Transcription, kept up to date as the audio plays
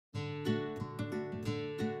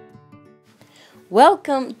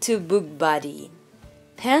Welcome to Book Buddy,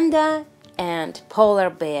 Panda and Polar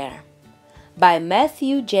Bear by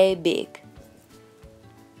Matthew J. Bigg.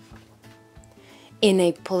 In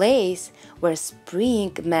a place where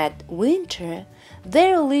spring met winter,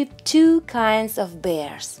 there lived two kinds of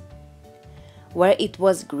bears. Where it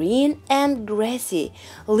was green and grassy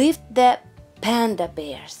lived the panda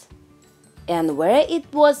bears, and where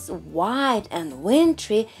it was white and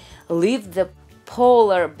wintry lived the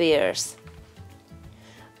polar bears.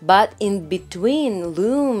 But in between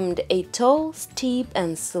loomed a tall, steep,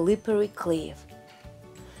 and slippery cliff.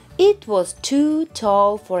 It was too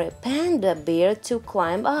tall for a panda bear to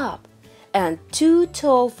climb up, and too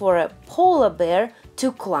tall for a polar bear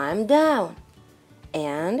to climb down.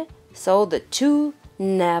 And so the two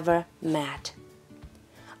never met.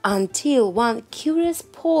 Until one curious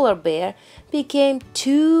polar bear became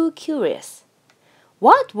too curious.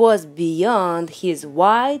 What was beyond his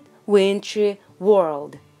wide, wintry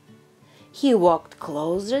world? He walked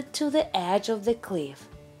closer to the edge of the cliff,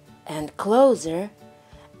 and closer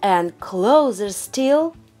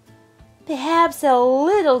still, perhaps a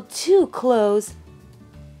little too close.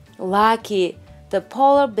 Lucky, the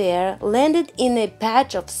polar bear landed in a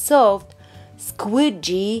patch of soft,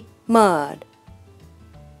 squidgy mud.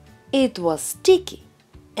 It was sticky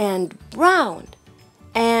and brown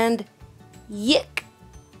and yick.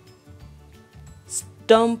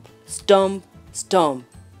 Stomp, stomp, stomp.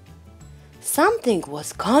 Something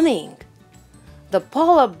was coming. The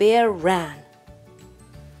polar bear ran.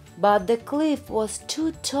 But the cliff was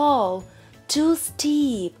too tall, too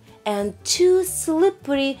steep, and too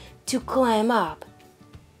slippery to climb up.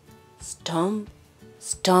 Stomp,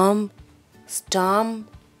 stomp, stomp.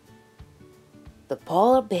 The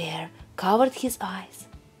polar bear covered his eyes.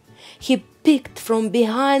 He peeked from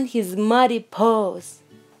behind his muddy paws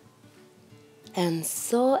and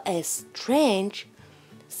saw a strange,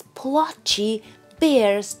 splotchy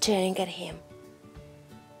bear staring at him.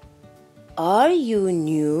 "Are you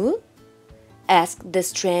new?" asked the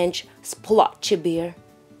strange, splotchy bear.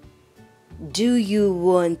 "Do you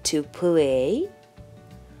want to play?"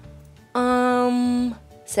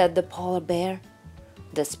 Said the polar bear.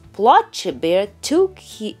 The splotchy bear took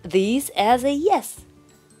this as a yes.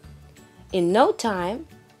 In no time,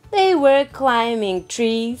 they were climbing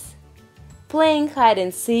trees, playing hide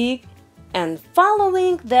and seek, and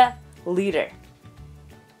following the leader.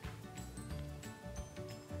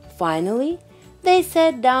 Finally, they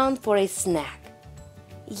sat down for a snack.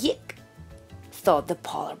 Yick, thought the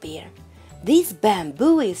polar bear. This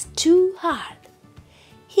bamboo is too hard.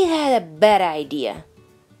 He had a bad idea.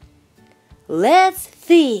 "Let's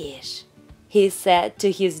fish," he said to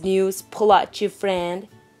his new splotchy friend.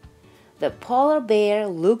 The polar bear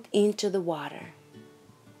looked into the water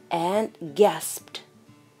and gasped.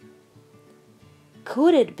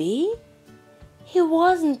 Could it be? He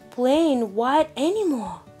wasn't plain white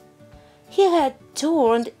anymore. He had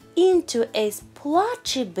turned into a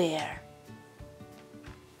splotchy bear.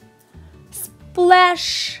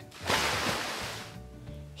 Splash!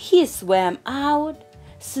 He swam out,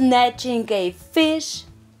 snatching a fish,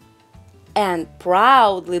 and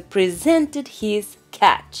proudly presented his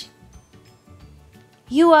catch.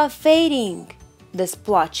 "You are fading," the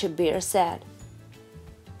splotchy bear said.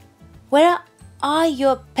 "Where are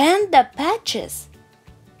your panda patches?"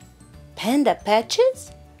 "Panda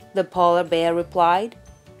patches?" the polar bear replied.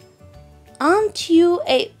 "Aren't you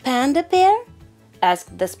a panda bear?"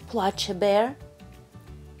 asked the splotchy bear.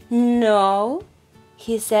 "No,"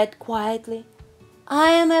 he said quietly. "I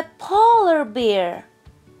am a polar bear.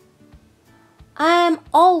 I am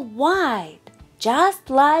all white, just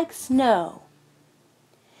like snow."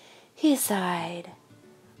 He sighed.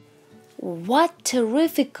 What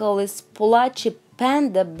terrifically splotchy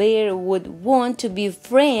panda bear would want to be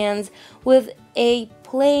friends with a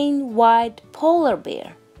plain white polar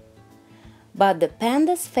bear? But the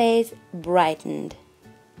panda's face brightened.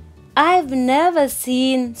 "I've never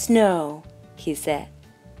seen snow," he said.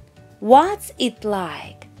 "What's it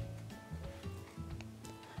like?"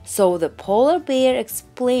 So the polar bear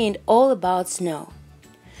explained all about snow.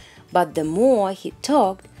 But the more he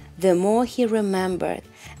talked, the more he remembered,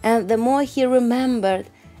 and the more he remembered,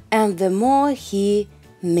 and the more he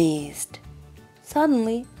missed.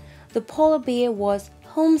 Suddenly, the polar bear was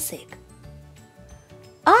homesick.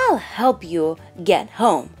 "I'll help you get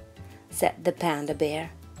home," said the panda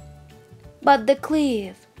bear. "But the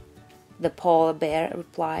cliff," the polar bear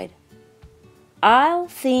replied. "I'll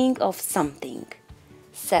think of something,"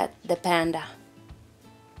 said the panda.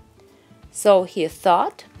 So he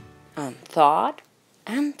thought and thought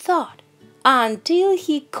and thought until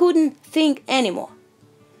he couldn't think anymore.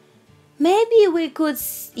 "Maybe we could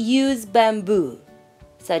use bamboo,"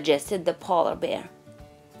 suggested the polar bear.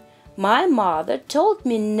 "My mother told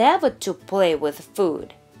me never to play with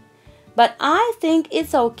food, but I think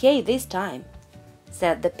it's okay this time,"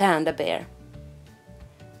 said the panda bear.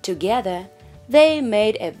 Together, they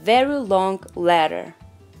made a very long ladder.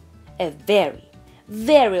 A very,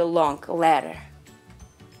 very long ladder.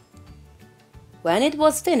 When it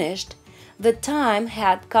was finished, the time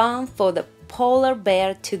had come for the polar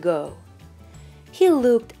bear to go. He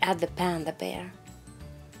looked at the panda bear.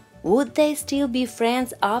 Would they still be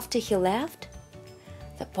friends after he left?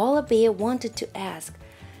 The polar bear wanted to ask,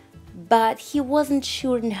 but he wasn't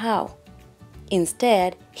sure how.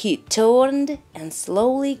 Instead, he turned and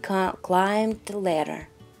slowly climbed the ladder.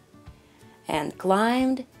 And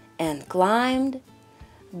climbed and climbed.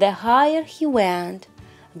 The higher he went,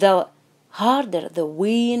 the harder the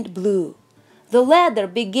wind blew. The ladder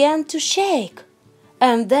began to shake,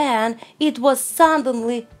 and then it was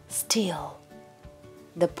suddenly still.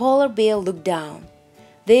 The polar bear looked down.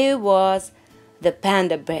 There was the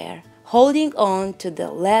panda bear holding on to the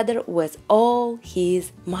ladder with all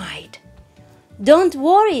his might. "Don't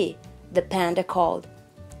worry," the panda called.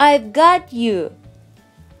 "I've got you."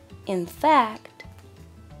 In fact,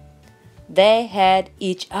 they had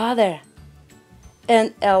each other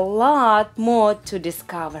and a lot more to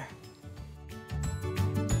discover.